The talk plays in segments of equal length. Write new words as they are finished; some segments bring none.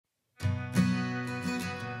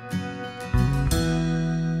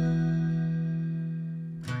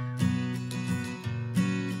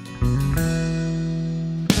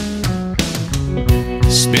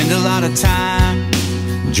Spend a lot of time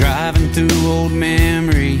driving through old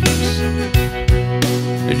memories,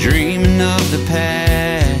 dreaming of the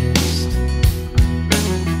past.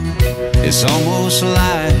 It's almost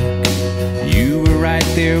like you were right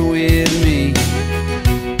there with me.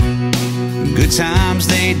 Good times,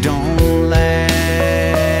 they don't last.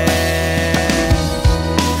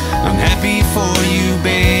 I'm happy for you,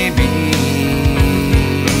 baby.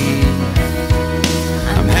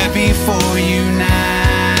 I'm happy for you now.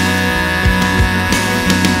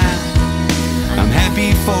 I'm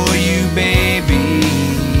happy for you, baby.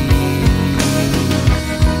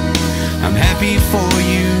 I'm happy for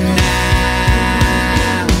you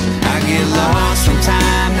now. I get lost from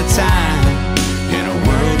time to time in a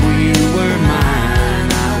world where you were mine.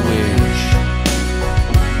 I wish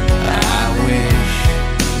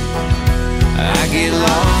I get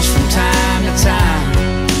lost from time to time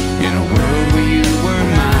in a world where you were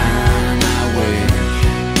mine. I wish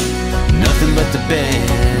nothing but the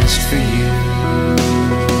best for you.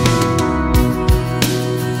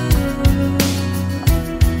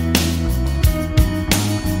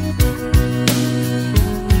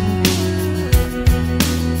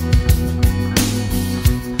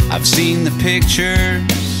 I've seen the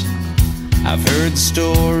pictures, I've heard the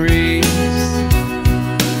stories.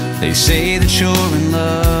 They say that you're in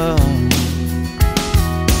love.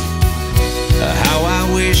 How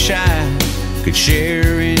I wish I could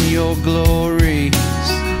share in your glories.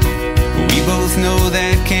 We both know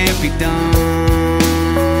that can't be done.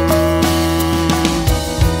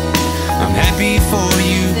 I'm happy for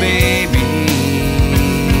you, baby.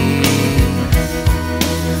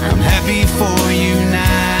 I'm happy for you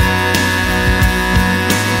now.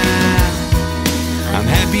 I'm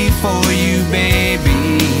happy for you,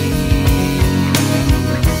 baby.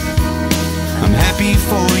 I'm happy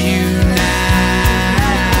for you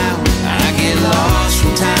now. I get lost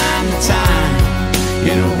from time to time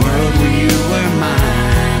in a world where you were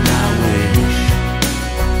mine. I wish.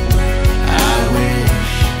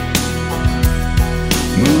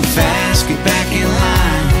 Move fast, get back in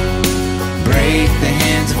line. Break the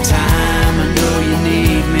hands of time. I know you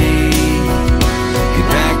need me. Get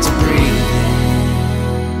back to breathing.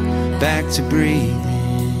 Back to breathing.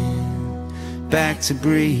 Back to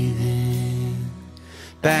breathing.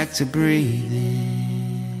 Back to breathing.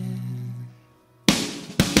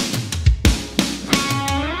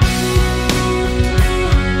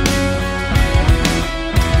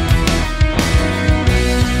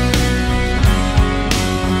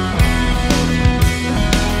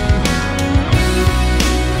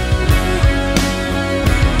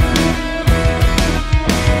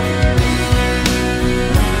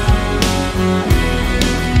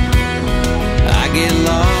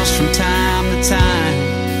 From time to time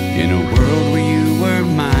in a world where you were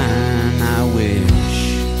mine. I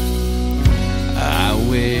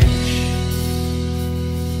wish.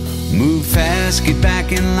 Move fast, get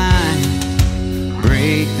back in line.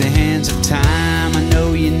 Break the hands of time. I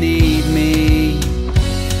know you need me.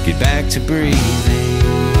 Get back to breathing.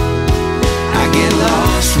 I get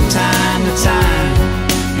lost from time to time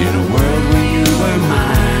in a world where you were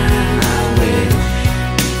mine. I wish.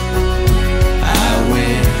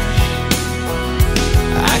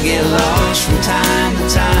 I get lost from time to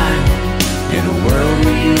time in a world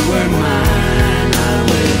where you were mine. I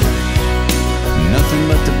wish nothing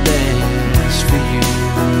but the best for you.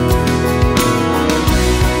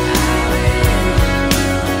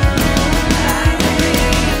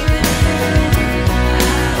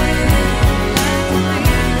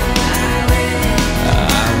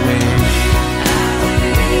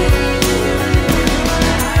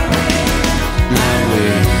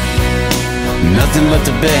 Nothing but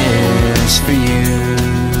the best for you.